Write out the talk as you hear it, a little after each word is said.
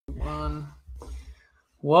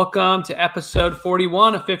Welcome to episode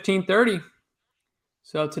 41 of 1530.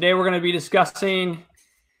 So today we're going to be discussing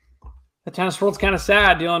the tennis world's kind of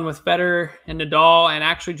sad, dealing with Federer and Nadal and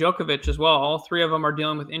actually Djokovic as well. All three of them are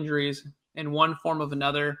dealing with injuries in one form of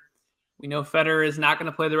another. We know Federer is not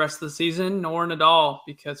going to play the rest of the season, nor Nadal,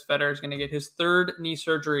 because Federer is going to get his third knee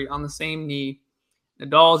surgery on the same knee.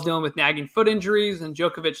 Nadal is dealing with nagging foot injuries, and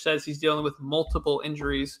Djokovic says he's dealing with multiple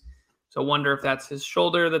injuries. So I wonder if that's his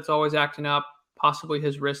shoulder that's always acting up, possibly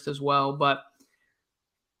his wrist as well. But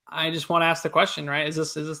I just want to ask the question, right? Is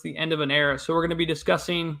this the end of an era? So we're going to be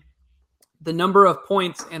discussing the number of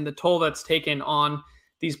points and the toll that's taken on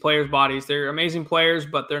these players' bodies. They're amazing players,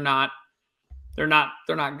 but they're not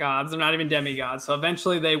gods. They're not even demigods. So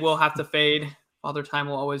eventually they will have to fade. Father Time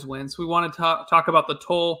will always win. So we want to talk about the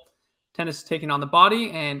toll tennis is taking on the body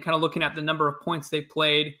and kind of looking at the number of points they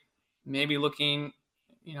played, maybe looking,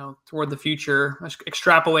 toward the future,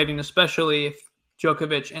 extrapolating, especially if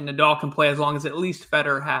Djokovic and Nadal can play as long as at least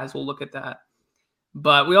Federer has. We'll look at that.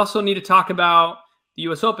 But we also need to talk about the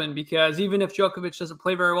U.S. Open, because even if Djokovic doesn't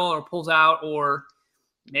play very well or pulls out, or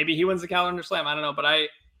maybe he wins the Calendar Slam, I don't know. But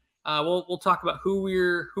we'll talk about who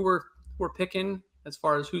we're picking as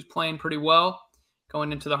far as who's playing pretty well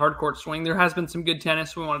going into the hard court swing. There has been some good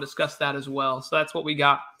tennis. So we want to discuss that as well. So that's what we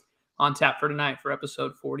got on tap for tonight for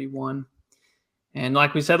episode 41. And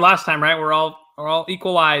like we said last time, right, we're all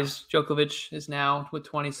equalized. Djokovic is now with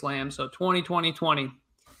 20 slams. So 20-20-20,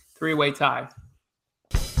 three-way tie.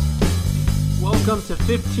 Welcome to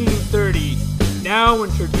 1530. Now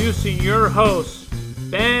introducing your hosts,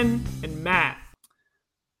 Ben and Matt.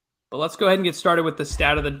 But let's go ahead and get started with the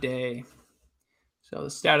stat of the day. So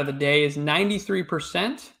the stat of the day is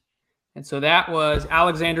 93%. And so that was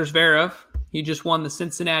Alexander Zverev. He just won the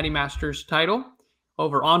Cincinnati Masters title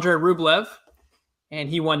over Andrei Rublev. And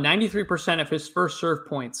he won 93% of his first serve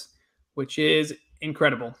points, which is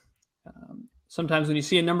incredible. Sometimes when you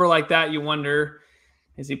see a number like that, you wonder,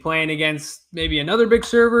 is he playing against maybe another big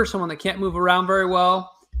server, someone that can't move around very well?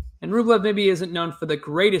 And Rublev maybe isn't known for the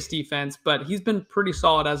greatest defense, but he's been pretty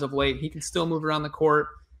solid as of late. He can still move around the court.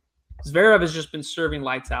 Zverev has just been serving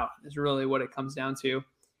lights out, is really what it comes down to.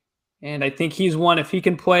 And I think he's one, if he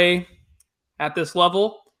can play at this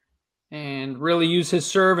level and really use his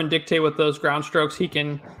serve and dictate with those ground strokes, he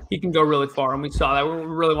can go really far. And we saw that. We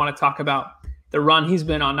really want to talk about the run he's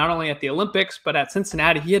been on, not only at the Olympics, but at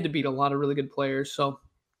Cincinnati. He had to beat a lot of really good players. So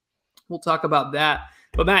we'll talk about that.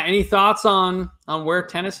 But Matt, any thoughts on where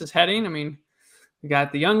tennis is heading? I mean, we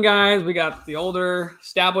got the young guys, we got the older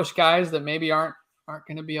established guys that maybe aren't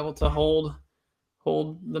going to be able to hold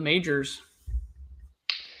the majors.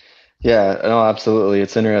 Yeah, no, absolutely.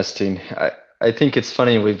 It's interesting. I think it's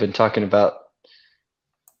funny, we've been talking about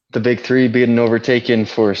the big three being overtaken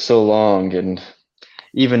for so long, and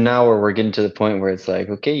even now where we're getting to the point where it's like,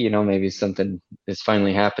 okay, maybe something is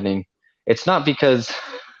finally happening. It's not because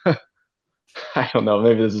I don't know,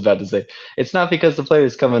 maybe this is bad to say. It's not because the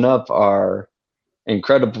players coming up are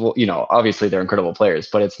incredible. Obviously they're incredible players,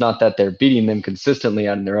 but it's not that they're beating them consistently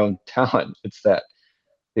on their own talent. It's that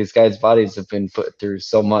these guys' bodies have been put through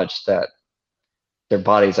so much that their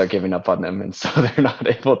bodies are giving up on them, and so they're not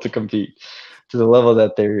able to compete to the level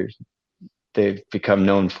that they've become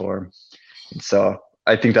known for. And so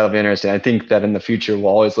I think that'll be interesting. I think that in the future we'll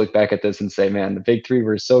always look back at this and say, man, the big three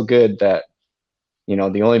were so good that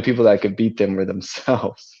the only people that could beat them were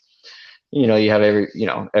themselves. You have every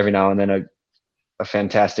now and then a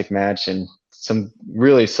fantastic match and some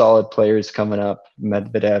really solid players coming up,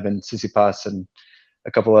 Medvedev and Tsitsipas and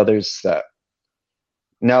a couple others that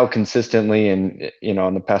now consistently and in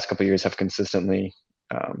the past couple of years have consistently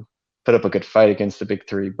put up a good fight against the big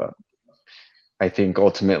three. But I think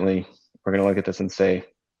ultimately we're going to look at this and say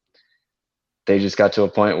they just got to a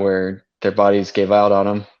point where their bodies gave out on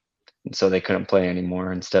them, and so they couldn't play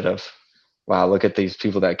anymore, instead of, wow, look at these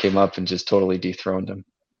people that came up and just totally dethroned them.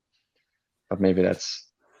 But maybe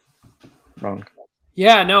that's wrong.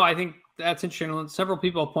 Yeah, no, I think that's interesting. Several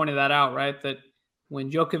people pointed that out, right? That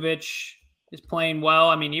when Djokovic is playing well,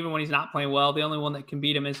 I mean, even when he's not playing well, the only one that can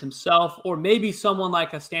beat him is himself, or maybe someone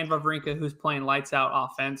like a Stan Wawrinka who's playing lights out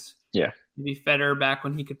offense. Yeah. Maybe Federer back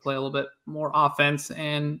when he could play a little bit more offense.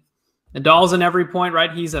 And Nadal's in every point,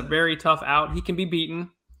 right? He's a very tough out. He can be beaten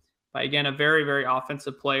by, again, a very, very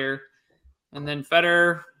offensive player. And then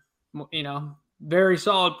Federer, very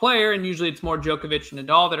solid player, and usually it's more Djokovic and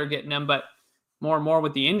Nadal that are getting him, but more and more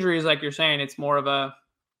with the injuries, like you're saying, it's more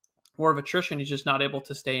of attrition. He's just not able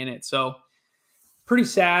to stay in it. So pretty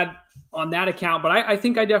sad on that account. But I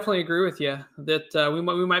think I definitely agree with you that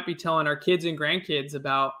we might be telling our kids and grandkids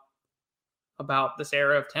about this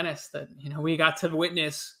era of tennis that we got to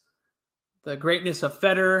witness the greatness of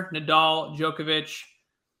Federer, Nadal, Djokovic.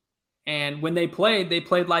 And when they played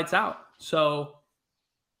lights out. So,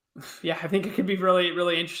 yeah, I think it could be really,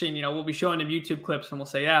 really interesting. We'll be showing them YouTube clips and we'll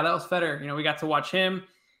say, yeah, that was Federer. We got to watch him.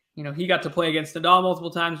 He got to play against Nadal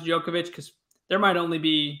multiple times, Djokovic, because there might only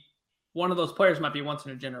be one of those players might be once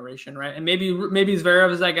in a generation, right? And maybe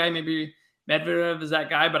Zverev is that guy. Maybe Medvedev is that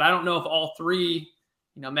guy. But I don't know if all three,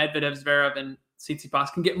 Medvedev, Zverev, and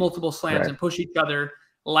Tsitsipas can get multiple slams and push each other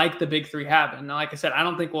like the big three have. And like I said, I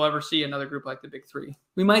don't think we'll ever see another group like the big three.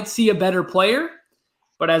 We might see a better player,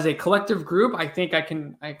 but as a collective group, I think I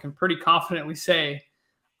can pretty confidently say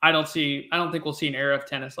I don't think we'll see an era of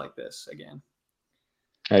tennis like this again.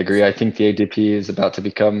 I agree. I think the ATP is about to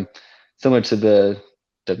become similar to the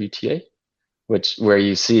WTA, where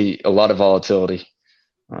you see a lot of volatility.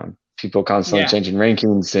 People constantly changing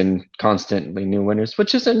rankings and constantly new winners,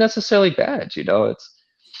 which isn't necessarily bad.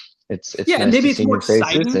 It's nice to see new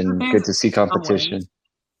faces and good to see competition.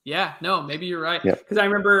 Yeah, no, maybe you're right. Because I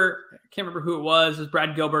can't remember who it was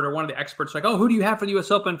Brad Gilbert or one of the experts, like, oh, who do you have for the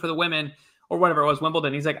US Open for the women or whatever it was,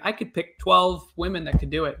 Wimbledon? He's like, I could pick 12 women that could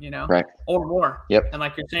do it, right, or more. Yep. And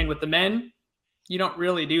like you're saying with the men, you don't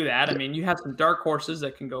really do that. I mean, you have some dark horses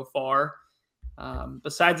that can go far.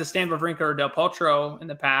 Besides a Stan Wawrinka or Del Potro in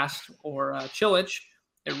the past, or Cilic,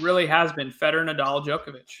 it really has been Federer, Nadal,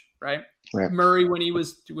 Djokovic, right? Murray when he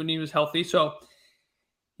was healthy. So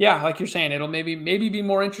yeah, like you're saying, it'll maybe be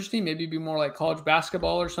more interesting, maybe be more like college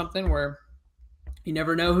basketball or something where you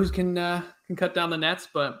never know who's can cut down the nets,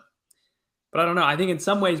 but I don't know. I think in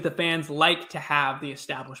some ways the fans like to have the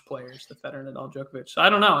established players, the Federer, Nadal, Djokovic. So I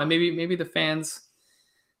don't know. And maybe the fans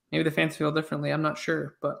feel differently. I'm not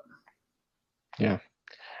sure, but yeah.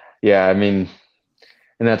 I mean,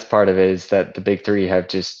 and that's part of it is that the big three have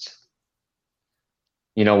just,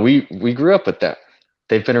 we grew up with that.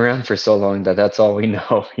 They've been around for so long that's all we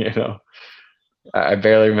know. I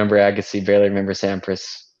barely remember Agassi, barely remember Sampras.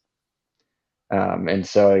 And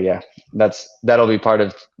so, yeah, that'll be part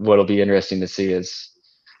of what'll be interesting to see is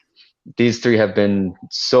these three have been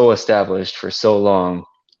so established for so long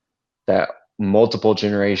that multiple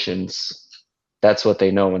generations, that's what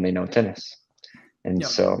they know when they know tennis. And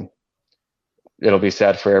so it'll be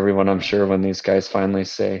sad for everyone, I'm sure, when these guys finally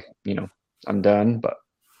say, I'm done, but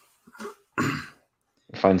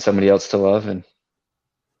find somebody else to love and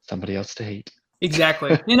somebody else to hate.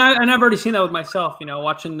 Exactly. And I've already seen that with myself,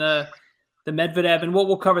 watching the Medvedev, and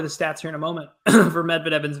we'll cover the stats here in a moment for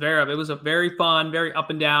Medvedev and Zverev. It was a very fun, very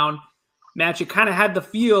up and down match. It kind of had the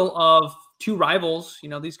feel of two rivals.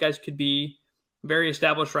 These guys could be very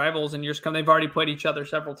established rivals in years to come. They've already played each other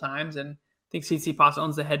several times, and I think Tsitsipas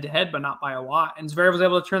owns the head-to-head, but not by a lot. And Zverev was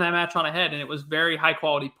able to turn that match on ahead, and it was very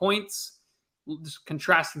high-quality points, just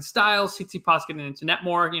contrasting styles. Tsitsipas getting into net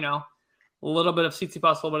more, a little bit of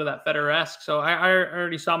Tsitsipas, a little bit of that Federer-esque. So I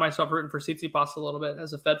already saw myself rooting for Tsitsipas a little bit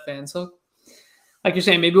as a Fed fan. So like you're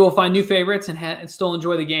saying, maybe we'll find new favorites and still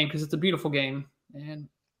enjoy the game because it's a beautiful game. And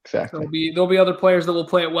exactly, there'll be other players that will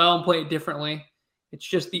play it well and play it differently. It's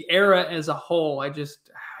just the era as a whole. I just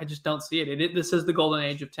don't see it. This is the golden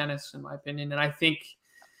age of tennis, in my opinion. And I think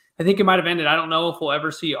it might have ended. I don't know if we'll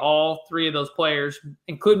ever see all three of those players,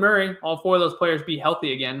 include Murray, all four of those players be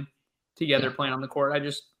healthy again together playing on the court. I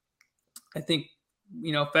think,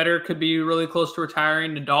 Federer could be really close to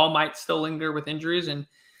retiring. Nadal might still linger with injuries, and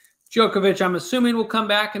Djokovic, I'm assuming, will come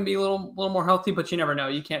back and be a little more healthy, but you never know.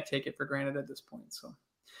 You can't take it for granted at this point. So,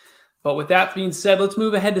 but with that being said, let's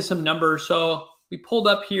move ahead to some numbers. So we pulled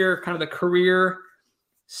up here kind of the career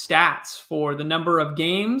stats for the number of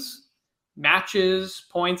games, matches,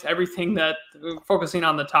 points, everything that focusing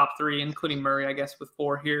on the top three, including Murray, I guess, with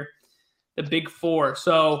 4 here, the big 4.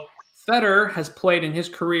 So Federer has played in his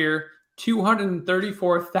career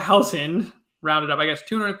 234,000 rounded up, I guess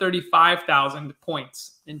 235,000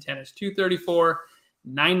 points in tennis,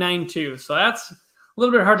 234,992. So that's a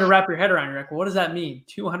little bit hard to wrap your head around. You're like, well, what does that mean?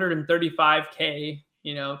 235K,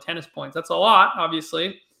 tennis points. That's a lot,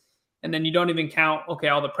 obviously. And then you don't even count,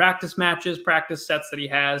 all the practice matches, practice sets that he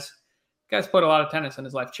has. The guy's played a lot of tennis in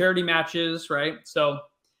his life. Charity matches, right? So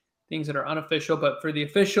things that are unofficial. But for the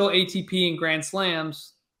official ATP and Grand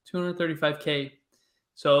Slams, 235K.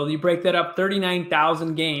 So you break that up,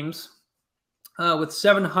 39,000 games. With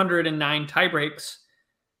 709 tie breaks,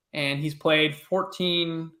 and he's played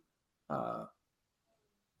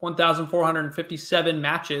 1,457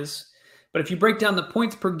 matches. But if you break down the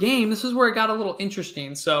points per game, this is where it got a little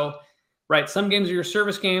interesting. So, right, some games are your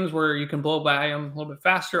service games where you can blow by them a little bit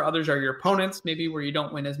faster. Others are your opponents, maybe where you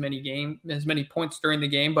don't win as many points during the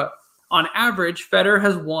game. But on average, Federer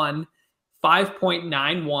has won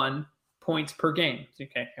 5.91 points per game.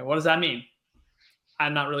 Okay, and what does that mean?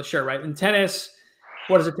 I'm not really sure, right? In tennis,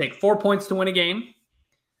 what does it take? 4 points to win a game,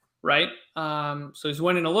 right? So he's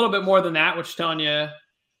winning a little bit more than that, which is telling you,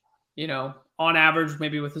 on average,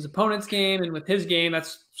 maybe with his opponent's game and with his game,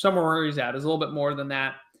 that's somewhere where he's at, is a little bit more than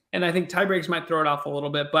that. And I think tiebreaks might throw it off a little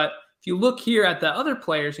bit. But if you look here at the other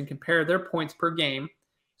players and compare their points per game,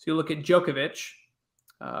 so you look at Djokovic,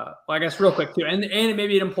 I guess real quick too, and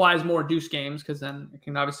maybe it implies more deuce games because then it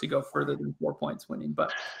can obviously go further than 4 points winning.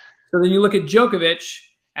 But so then you look at Djokovic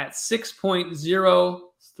at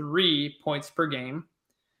 6.03 points per game.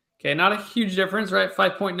 Okay, not a huge difference, right?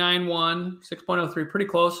 5.91, 6.03, pretty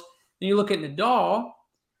close. Then you look at Nadal,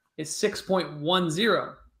 it's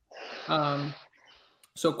 6.10.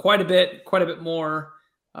 So quite a bit more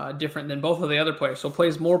different than both of the other players. So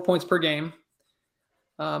plays more points per game.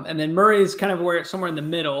 And then Murray is kind of somewhere in the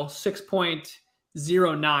middle,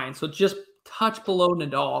 6.09. So just touch below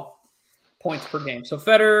Nadal points per game. So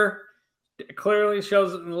Federer clearly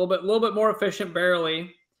shows a little bit more efficient,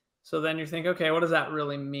 barely. So then you think, okay, what does that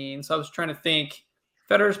really mean? So I was trying to think.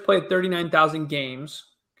 Federer's played 39,000 games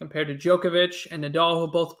compared to Djokovic and Nadal, who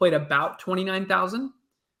both played about 29,000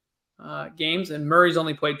 games, and Murray's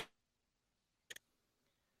only played.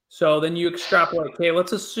 So then you extrapolate, okay,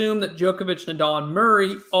 let's assume that Djokovic, Nadal, and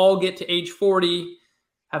Murray all get to age 40,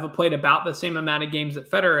 have played about the same amount of games that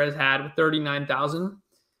Federer has had with 39,000.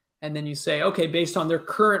 And then you say, okay, based on their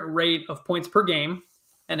current rate of points per game,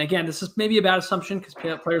 and again, this is maybe a bad assumption because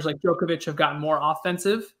players like Djokovic have gotten more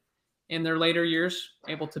offensive in their later years,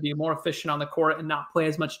 able to be more efficient on the court and not play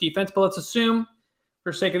as much defense. But let's assume,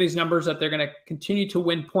 for sake of these numbers, that they're going to continue to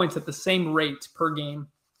win points at the same rate per game.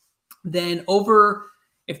 Then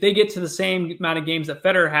if they get to the same amount of games that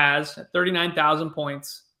Federer has, at 39,000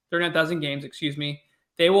 games,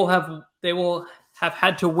 they will have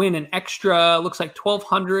had to win an extra, looks like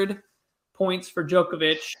 1,200 points for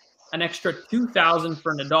Djokovic, an extra 2,000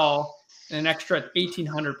 for Nadal, and an extra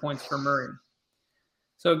 1,800 points for Murray.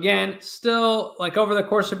 So again, still, like over the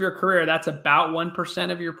course of your career, that's about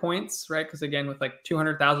 1% of your points, right? Because again, with like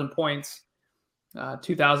 200,000 points,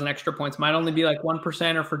 2,000 extra points might only be like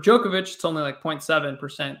 1%, or for Djokovic, it's only like 0.7%.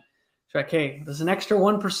 So like, hey, does an extra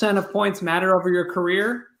 1% of points matter over your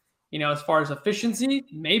career? As far as efficiency,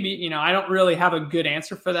 maybe, I don't really have a good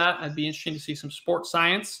answer for that. I'd be interested to see some sports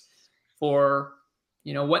science for,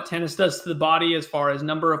 what tennis does to the body as far as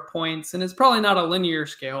number of points. And it's probably not a linear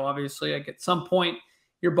scale, obviously. Like at some point,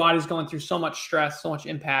 your body's going through so much stress, so much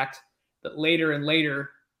impact that later and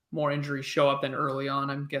later, more injuries show up than early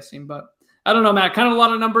on, I'm guessing. But I don't know, Matt, kind of a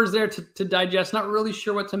lot of numbers there to digest. Not really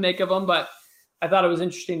sure what to make of them, but I thought it was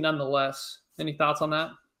interesting nonetheless. Any thoughts on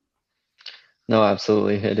that? No,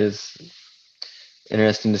 absolutely. It is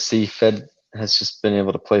interesting to see. Fed has just been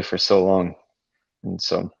able to play for so long. And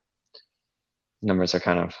so numbers are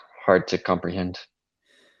kind of hard to comprehend.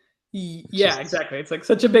 Yeah, exactly. It's like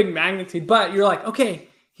such a big magnitude, but you're like, okay,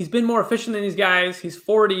 he's been more efficient than these guys. He's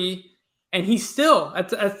 40, and he's still,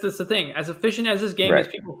 that's the thing, as efficient as his game is,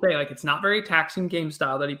 people say, like, it's not very taxing game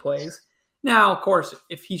style that he plays. Now, of course,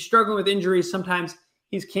 if he's struggling with injuries, sometimes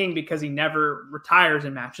he's king because he never retires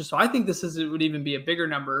in matches. So I think it would even be a bigger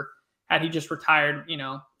number had he just retired,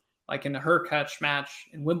 like in the Hurkacz match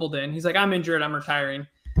in Wimbledon. He's like, I'm injured, I'm retiring.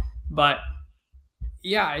 But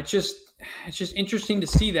yeah, it's just interesting to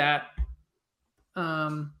see that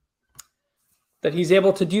that he's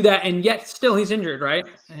able to do that, and yet still he's injured, right?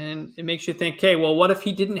 And it makes you think, okay, well, what if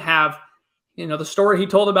he didn't have, the story he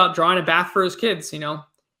told about drawing a bath for his kids, and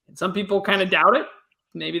some people kind of doubt it.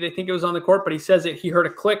 Maybe they think it was on the court, but he says that he heard a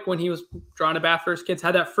click when he was drawing a bath for his kids.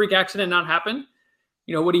 Had that freak accident not happen,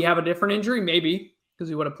 would he have a different injury? Maybe, because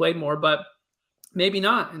he would have played more, but maybe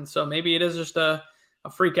not. And so maybe it is just a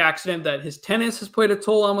freak accident that his tennis has played a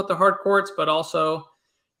toll on with the hard courts, but also,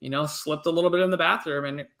 slipped a little bit in the bathroom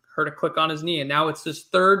and heard a click on his knee. And now it's his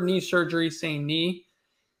third knee surgery, same knee.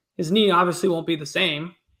 His knee obviously won't be the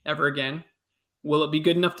same ever again. Will it be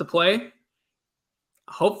good enough to play?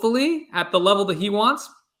 Hopefully at the level that he wants,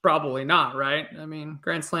 probably not, right? I mean,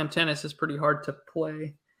 Grand Slam tennis is pretty hard to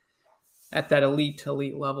play at that elite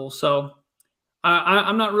level. So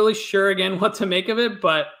I'm not really sure, again, what to make of it,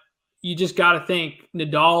 but you just got to think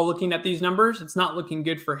Nadal, looking at these numbers, it's not looking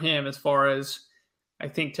good for him as far as, I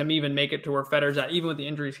think, to even make it to where Federer's at, even with the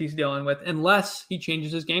injuries he's dealing with, unless he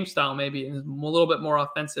changes his game style maybe and is a little bit more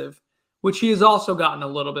offensive, which he has also gotten a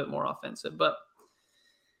little bit more offensive. But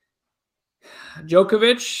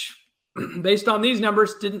Djokovic, based on these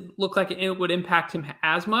numbers, didn't look like it would impact him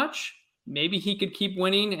as much. Maybe he could keep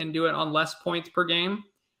winning and do it on less points per game,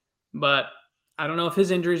 but I don't know if his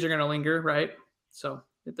injuries are going to linger, right? So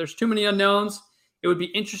if there's too many unknowns, it would be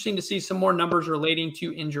interesting to see some more numbers relating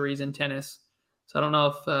to injuries in tennis. So I don't know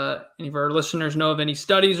if any of our listeners know of any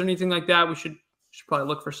studies or anything like that. We should probably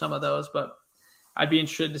look for some of those, but I'd be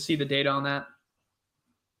interested to see the data on that.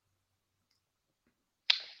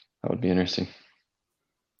 That would be interesting.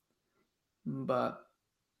 But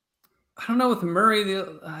I don't know with Murray,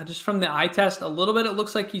 just from the eye test, a little bit, it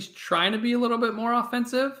looks like he's trying to be a little bit more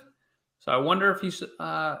offensive. So I wonder if he's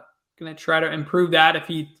going to try to improve that if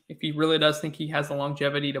he really does think he has the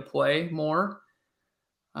longevity to play more.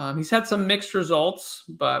 He's had some mixed results,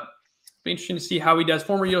 but it'll be interesting to see how he does.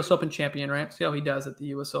 Former U.S. Open champion, right? See how he does at the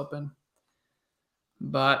U.S. Open.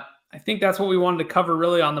 But I think that's what we wanted to cover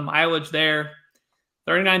really on the mileage there.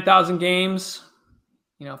 39,000 games,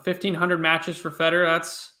 1,500 matches for Federer.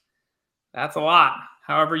 That's a lot.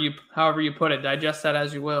 However you put it, digest that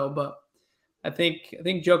as you will. But I think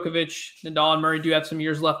Djokovic, Nadal, and Murray do have some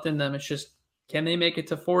years left in them. It's just, can they make it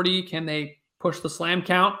to 40? Can they push the slam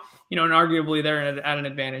count? And arguably they're at an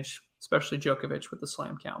advantage, especially Djokovic with the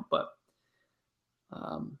slam count. But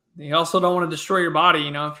you also don't want to destroy your body.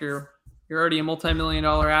 If you're already a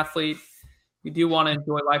multi-million-dollar athlete, you do want to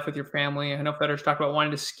enjoy life with your family. I know Federer's talked about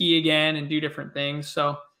wanting to ski again and do different things.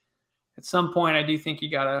 So at some point, I do think you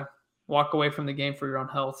got to walk away from the game for your own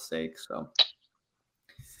health's sake. So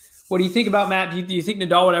what do you think about, Matt? Do you think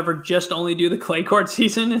Nadal would ever just only do the clay court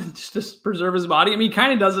season just to preserve his body? I mean, he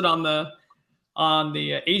kind of does it on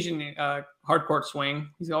the Asian hard court swing.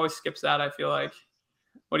 He always skips that, I feel like.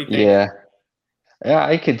 What do you think? Yeah,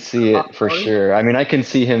 I could see it for sure. I mean, I can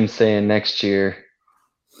see him saying next year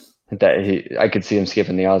that I could see him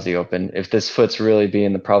skipping the Aussie Open. If this foot's really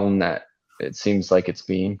being the problem that it seems like it's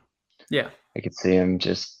being, yeah, I could see him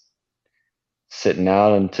just sitting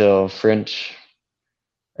out until French,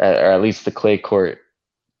 or at least the clay court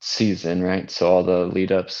season, right? So all the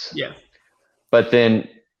lead ups. Yeah. But then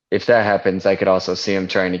if that happens, I could also see him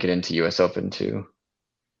trying to get into US Open too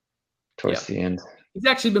towards the end. He's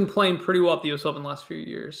actually been playing pretty well at the US Open the last few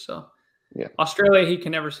years. So yeah, Australia, he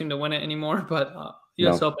can never seem to win it anymore, but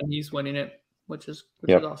US Open, he's winning it, which is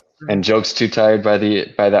awesome. And Joke's too tired by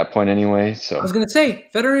that point anyway. So I was gonna say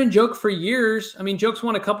Federer and Joke for years. I mean, Joke's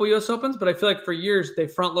won a couple US Opens, but I feel like for years they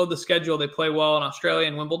front load the schedule. They play well in Australia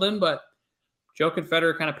and Wimbledon, but Joke and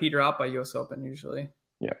Federer kind of peter out by US Open usually.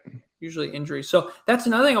 Yeah. Usually injuries. So that's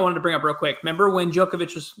another thing I wanted to bring up real quick. Remember when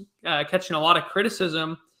Djokovic was catching a lot of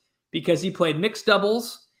criticism because he played mixed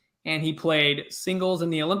doubles and he played singles in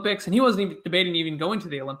the Olympics, and he wasn't even debating even going to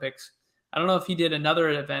the Olympics. I don't know if he did another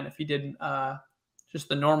event, if he did just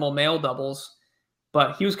the normal male doubles,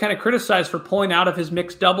 but he was kind of criticized for pulling out of his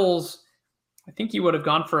mixed doubles. I think he would have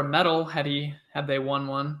gone for a medal had they won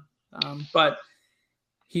one. But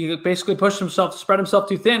he basically pushed himself, spread himself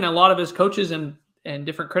too thin. A lot of his coaches and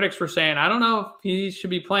different critics were saying, I don't know if he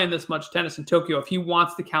should be playing this much tennis in Tokyo if he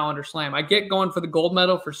wants the calendar slam. I get going for the gold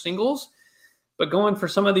medal for singles, but going for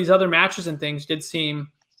some of these other matches and things did seem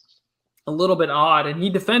a little bit odd. And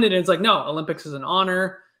he defended it. It's like, no, Olympics is an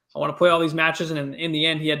honor. I want to play all these matches. And in the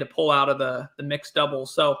end, he had to pull out of the mixed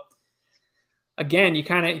doubles. So again, you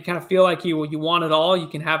kind of feel like you want it all. You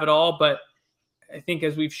can have it all. But I think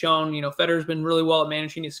as we've shown, Federer's been really well at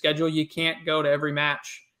managing his schedule. You can't go to every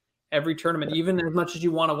match, every tournament, even as much as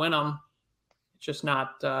you want to win them. It's just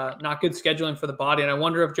not good scheduling for the body. And I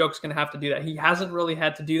wonder if Joke's going to have to do that. He hasn't really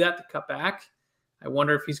had to do that to cut back. I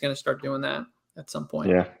wonder if he's going to start doing that at some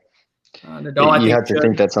point. Yeah. Nadal, you have to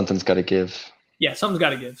think that something's got to give. Yeah, something's got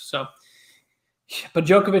to give. So, but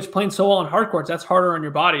Djokovic playing so well on hard courts, that's harder on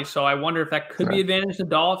your body. So I wonder if that could be advantage to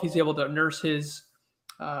Nadal if he's able to nurse his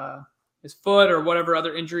foot or whatever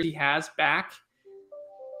other injury he has back.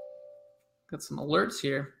 Got some alerts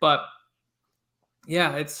here, but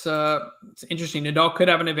yeah, it's interesting. Nadal could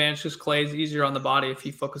have an advantage because clay is easier on the body if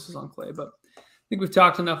he focuses on clay. But I think we've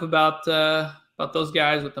talked enough about those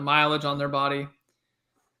guys with the mileage on their body.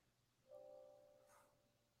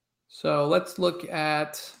 So let's look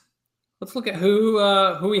at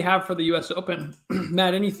who we have for the U.S. Open.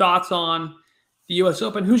 Matt, any thoughts on the U.S.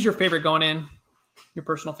 Open? Who's your favorite going in? Your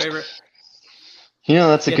personal favorite?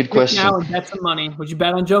 That's a good question. Now and bet some money. Would you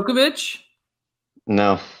bet on Djokovic?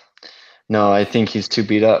 No, I think he's too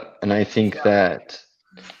beat up, and I think that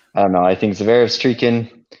I don't know. I think Zverev's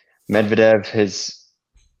streaking. Medvedev has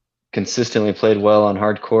consistently played well on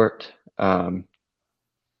hard court.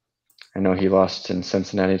 I know he lost in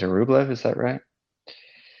Cincinnati to Rublev. Is that right?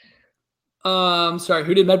 Sorry,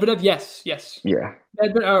 who did Medvedev? Yes. Yeah.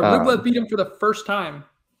 Rublev beat him for the first time.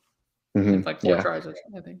 Mm-hmm. Like 4 tries,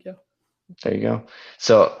 I think. Yeah. There you go.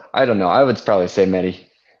 So I don't know. I would probably say Medi.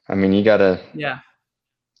 I mean, you gotta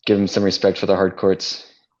give him some respect for the hard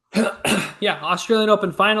courts. Yeah, Australian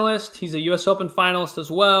Open finalist. He's a U.S. Open finalist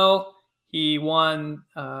as well. He won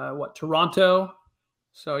Toronto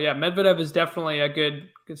So yeah, Medvedev is definitely a good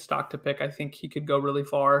stock to pick. I think he could go really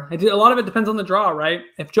far. A lot of it depends on the draw, right?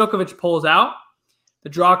 If Djokovic pulls out, the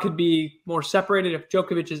draw could be more separated. If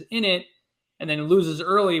Djokovic is in it and then loses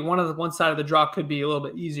early, one side of the draw could be a little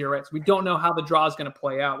bit easier, right? So we don't know how the draw is going to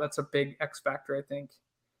play out. That's a big X factor, I think.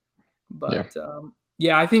 But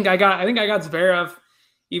yeah, I think I got Zverev,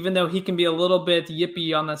 even though he can be a little bit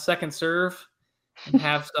yippy on the second serve and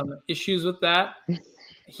have some issues with that.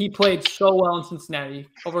 He played so well in Cincinnati,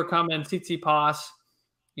 overcoming Tsitsipas,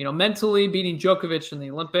 mentally beating Djokovic in the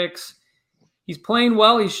Olympics. He's playing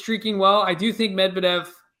well. He's streaking well. I do think Medvedev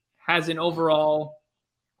has an overall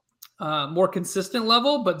more consistent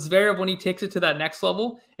level, but Zverev, when he takes it to that next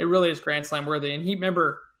level, it really is Grand Slam worthy. And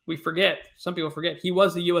some people forget, he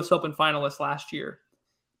was the U.S. Open finalist last year.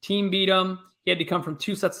 Team beat him. He had to come from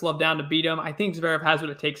 2-0 down to beat him. I think Zverev has what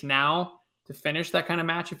it takes now to finish that kind of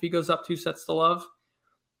match if he goes up 2-0.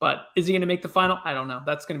 But is he going to make the final? I don't know.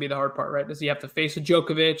 That's going to be the hard part, right? Does he have to face a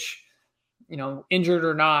Djokovic, injured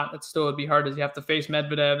or not? It still would be hard. Does he have to face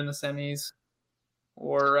Medvedev in the semis?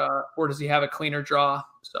 Or does he have a cleaner draw?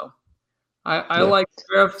 So I like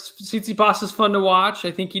Zverev. Tsitsipas is fun to watch.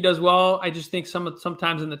 I think he does well. I just think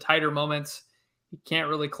sometimes in the tighter moments, he can't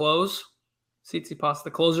really close. Tsitsipas, the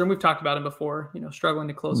closer, and we've talked about him before, struggling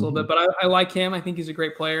to close a little bit. But I like him. I think he's a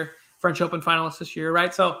great player. French Open finalist this year,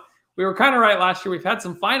 right? So we were kind of right last year. We've had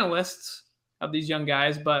some finalists of these young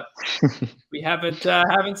guys, but we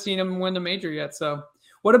haven't seen them win the major yet. So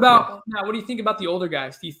what about Matt, what do you think about the older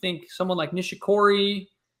guys? Do you think someone like Nishikori,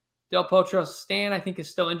 Del Potro, Stan, I think is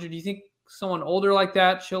still injured? Do you think someone older like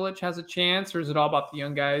that, Cilic, has a chance, or is it all about the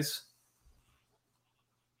young guys?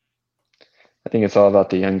 I think it's all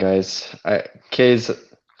about the young guys.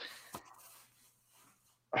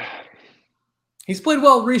 He's played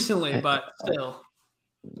well recently, but still.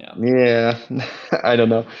 Yeah, I don't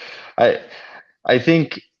know. I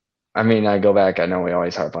think, I go back. I know we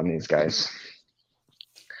always harp on these guys.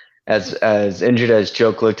 As injured as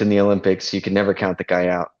Djok looked in the Olympics, you can never count the guy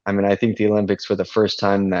out. I think the Olympics were the first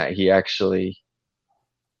time that he actually,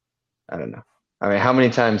 I don't know. How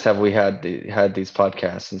many times have we had these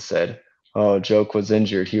podcasts and said, "Oh, Djok was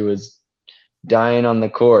injured. He was dying on the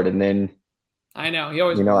court," and then I know he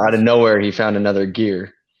always, out of nowhere, he found another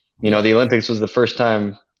gear. The Olympics was the first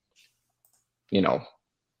time,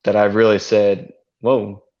 that I've really said,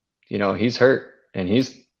 "Whoa, he's hurt, and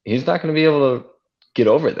he's not going to be able to get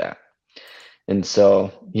over that." And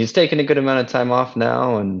so he's taken a good amount of time off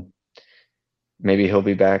now, and maybe he'll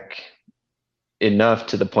be back enough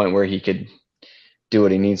to the point where he could do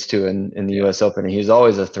what he needs to in the U.S. Open. He's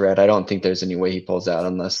always a threat. I don't think there's any way he pulls out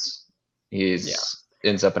unless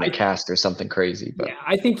ends up in a cast or something crazy. But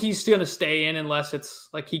I think he's going to stay in unless it's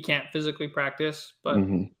like he can't physically practice. But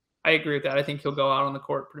I agree with that. I think he'll go out on the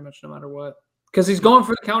court pretty much no matter what, because he's going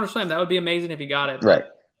for the counter slam. That would be amazing if he got it. Right.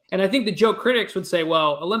 And I think the Djok critics would say,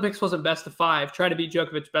 well, Olympics wasn't best of 5. Try to beat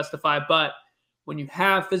Djokovic best of 5. But when you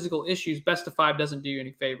have physical issues, best of 5 doesn't do you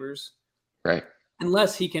any favors. Right.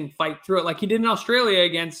 Unless he can fight through it like he did in Australia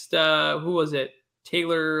against, who was it?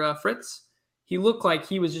 Taylor Fritz. He looked like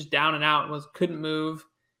he was just down and out, couldn't move.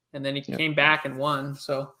 And then he came back and won.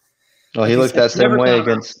 So, well, he looked that same way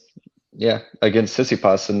against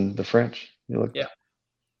Tsitsipas and the French. He looked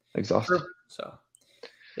exhausted. True. So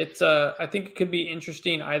it's I think it could be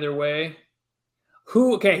interesting either way.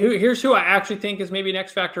 Here's who I actually think is maybe an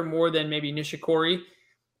X factor more than maybe Nishikori.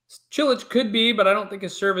 Cilic could be, but I don't think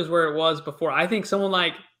his serve is where it was before. I think someone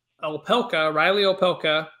like Riley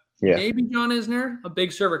Opelka, maybe John Isner, a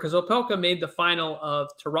big server, because Opelka made the final of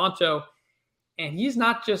Toronto, and he's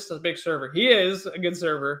not just a big server. He is a good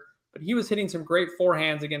server, but he was hitting some great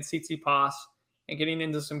forehands against Tsitsipas and getting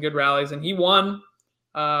into some good rallies, and he won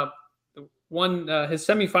his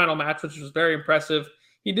semifinal match, which was very impressive.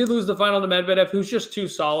 He did lose the final to Medvedev, who's just too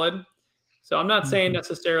solid. So I'm not saying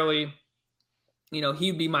necessarily,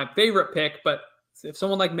 he'd be my favorite pick, but if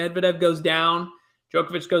someone like Medvedev goes down,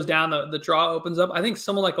 Djokovic goes down, the draw opens up. I think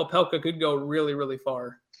someone like Opelka could go really, really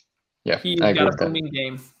far. Yeah, he's got a booming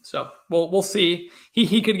game. So we'll see.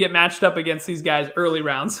 He could get matched up against these guys early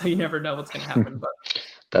rounds, so you never know what's going to happen. But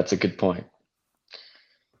that's a good point.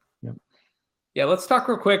 Yeah, let's talk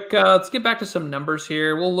real quick. Let's get back to some numbers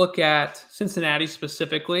here. We'll look at Cincinnati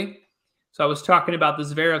specifically. So I was talking about the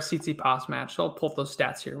Zverev-Tsitsipas match. So I'll pull up those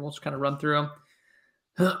stats here. We'll just kind of run through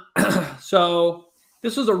them. So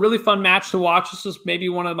this was a really fun match to watch. This was maybe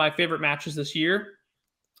one of my favorite matches this year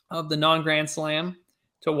of the non-Grand Slam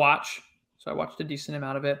to watch. So I watched a decent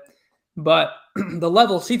amount of it. But the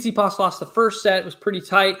level, Tsitsipas lost the first set. It was pretty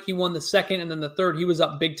tight. He won the second, and then the third, he was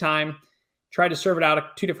up big time. Tried to serve it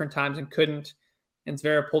out 2 different times and couldn't. and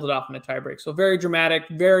Zverev pulled it off in a tiebreak. So very dramatic,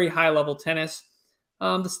 very high-level tennis.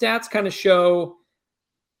 The stats kind of show,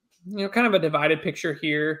 kind of a divided picture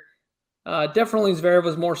here. Definitely Zverev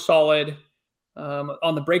was more solid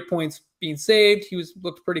on the break points being saved. He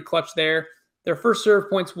looked pretty clutch there. Their first serve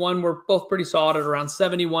points won were both pretty solid at around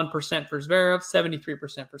 71% for Zverev,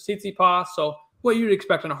 73% for Tsitsipas. So what you'd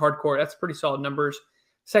expect on a hard court, that's pretty solid numbers.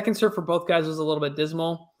 Second serve for both guys was a little bit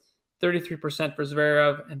dismal, 33% for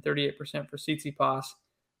Zverev and 38% for Tsitsipas.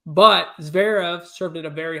 But Zverev served at a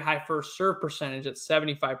very high first serve percentage at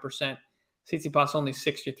 75%. Tsitsipas only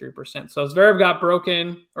 63%. So Zverev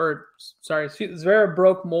Zverev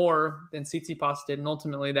broke more than Tsitsipas did, and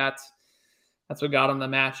ultimately that's what got him the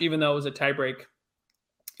match, even though it was a tiebreak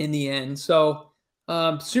in the end. So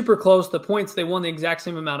super close. The points, they won the exact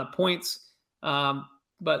same amount of points. But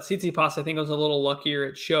Tsitsipas, I think, was a little luckier.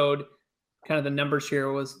 It showed kind of the numbers here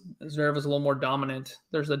Zverev was a little more dominant.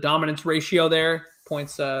 There's a dominance ratio there,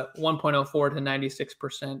 points 1.04 to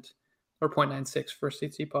 96%, or 0.96 for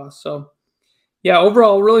Tsitsipas. So yeah,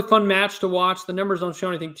 overall, really fun match to watch. The numbers don't show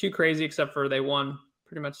anything too crazy, except for they won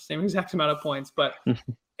pretty much the same exact amount of points. But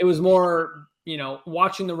it was more,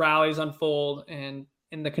 watching the rallies unfold and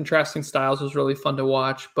the contrasting styles was really fun to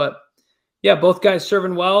watch. But yeah, both guys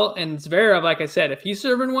serving well. And Zverev, like I said, if he's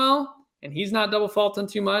serving well and he's not double faulting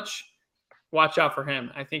too much, watch out for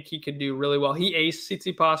him. I think he could do really well. He aced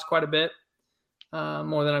Tsitsipas quite a bit,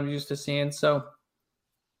 more than I'm used to seeing. So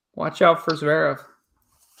watch out for Zverev.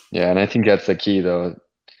 Yeah, and I think that's the key, though.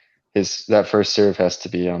 That first serve has to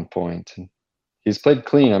be on point. And he's played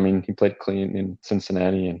clean. I mean, he played clean in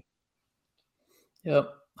Cincinnati. And yep,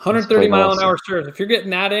 130-mile-an-hour serves. If you're getting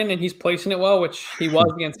that in and he's placing it well, which he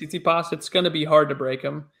was against Tsitsipas, it's going to be hard to break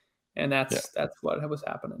him. And that's what was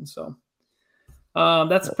happening. So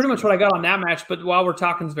that's pretty much what I got on that match. But while we're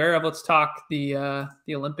talking Zverev, let's talk the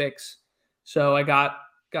Olympics. So I got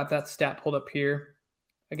that stat pulled up here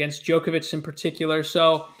against Djokovic in particular.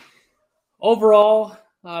 So overall,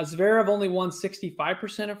 Zverev only won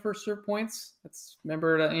 65% of first serve points.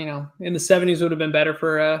 Remember, in the 70s would have been better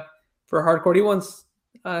for a hard court. He won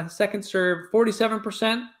second serve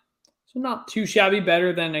 47%, so not too shabby,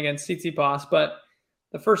 better than against Tsitsipas, but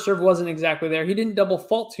the first serve wasn't exactly there. He didn't double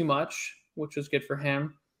fault too much, which was good for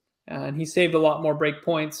him, and he saved a lot more break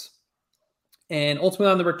points. And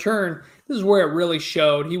ultimately on the return, this is where it really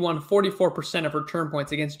showed. He won 44% of return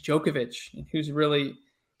points against Djokovic, who's really,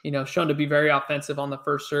 shown to be very offensive on the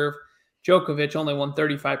first serve. Djokovic only won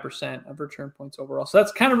 35% of return points overall. So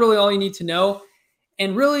that's kind of really all you need to know.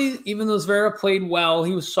 And really, even though Zverev played well,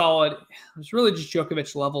 he was solid. It was really just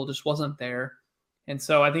Djokovic's level just wasn't there. And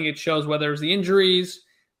so I think it shows whether it was the injuries,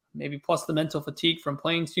 maybe plus the mental fatigue from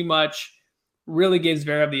playing too much, really gave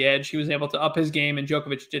Zverev the edge. He was able to up his game, and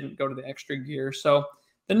Djokovic didn't go to the extra gear. So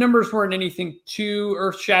the numbers weren't anything too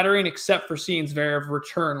earth-shattering, except for seeing Zverev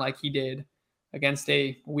return like he did against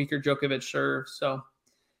a weaker Djokovic serve. So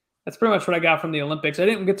that's pretty much what I got from the Olympics. I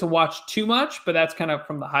didn't get to watch too much, but that's kind of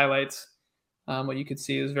from the highlights. What you could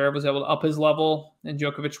see is Zverev was able to up his level, and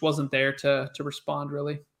Djokovic wasn't there to respond,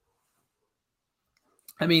 really.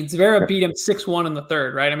 I mean, Zverev beat him 6-1 in the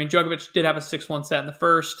third, right? I mean, Djokovic did have a 6-1 set in the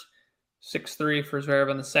first, 6-3 for Zverev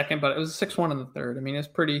in the second, but it was a 6-1 in the third. I mean, it's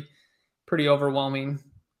pretty overwhelming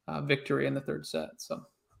victory in the third set. So,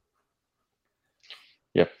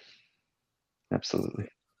 yep, absolutely.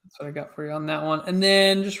 That's what I got for you on that one. And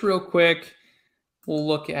then just real quick, we'll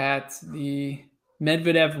look at the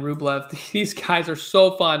Medvedev-Rublev. These guys are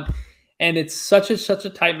so fun, and it's such a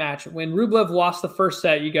tight match. When Rublev lost the first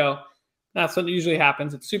set, you go, that's what usually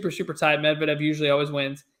happens. It's super, super tight. Medvedev usually always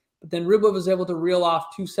wins. But then Rublev was able to reel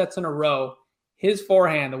off 2 sets in a row. His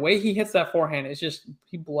forehand, the way he hits that forehand, is just,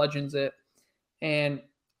 he bludgeons it. And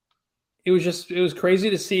it was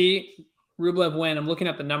crazy to see Rublev win. I'm looking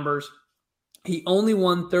at the numbers. He only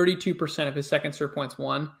won 32% of his second serve points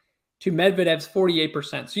won to Medvedev's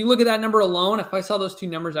 48%. So you look at that number alone, if I saw those two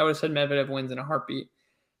numbers, I would have said Medvedev wins in a heartbeat.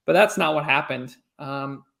 But that's not what happened.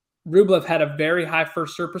 Rublev had a very high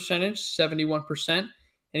first serve percentage, 71%.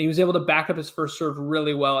 And he was able to back up his first serve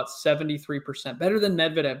really well at 73%, better than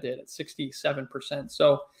Medvedev did at 67%.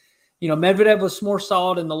 So, Medvedev was more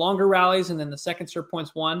solid in the longer rallies, and then the second serve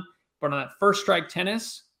points won. But on that first strike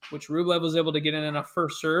tennis, which Rublev was able to get in enough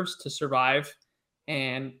first serves to survive,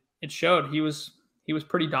 and it showed. He was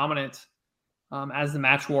pretty dominant as the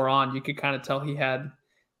match wore on. You could kind of tell he had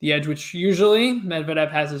the edge, which usually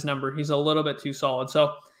Medvedev has his number. He's a little bit too solid.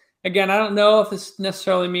 So, again, I don't know if this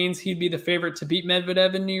necessarily means he'd be the favorite to beat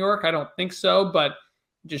Medvedev in New York. I don't think so, but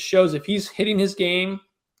it just shows if he's hitting his game,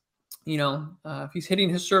 if he's hitting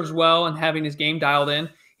his serves well and having his game dialed in,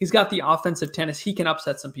 he's got the offensive tennis. He can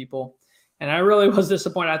upset some people. And I really was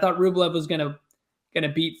disappointed. I thought Rublev was gonna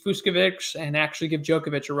beat Fucsovics and actually give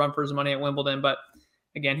Djokovic a run for his money at Wimbledon. But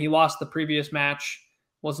again, he lost the previous match,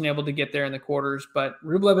 wasn't able to get there in the quarters. But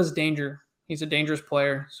Rublev is danger. He's a dangerous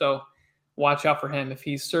player. So watch out for him if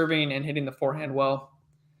he's serving and hitting the forehand well.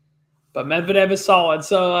 But Medvedev is solid.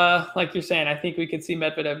 So like you're saying, I think we could see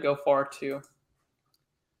Medvedev go far too.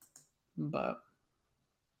 But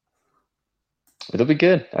it'll be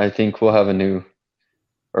good. I think we'll have a new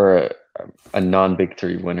or a non-Big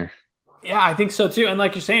Three winner. Yeah, I think so too. And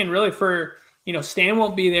like you're saying, really for, Stan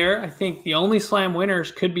won't be there. I think the only slam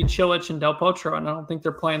winners could be Cilic and Del Potro, and I don't think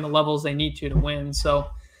they're playing the levels they need to win. So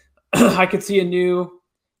I could see a new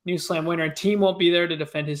slam winner. And Thiem won't be there to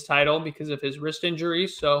defend his title because of his wrist injury.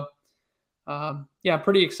 So yeah,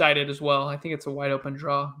 pretty excited as well. I think it's a wide open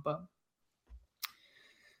draw, but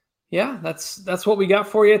yeah, that's what we got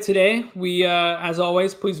for you today. We, as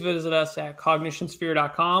always, please visit us at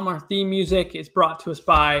cognitionsphere.com. Our theme music is brought to us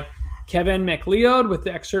by Kevin McLeod with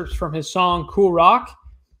the excerpts from his song Cool Rock.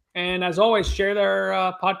 And as always, share their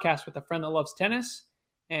podcast with a friend that loves tennis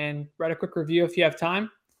and write a quick review if you have time.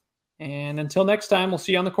 And until next time, we'll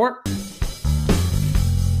see you on the court.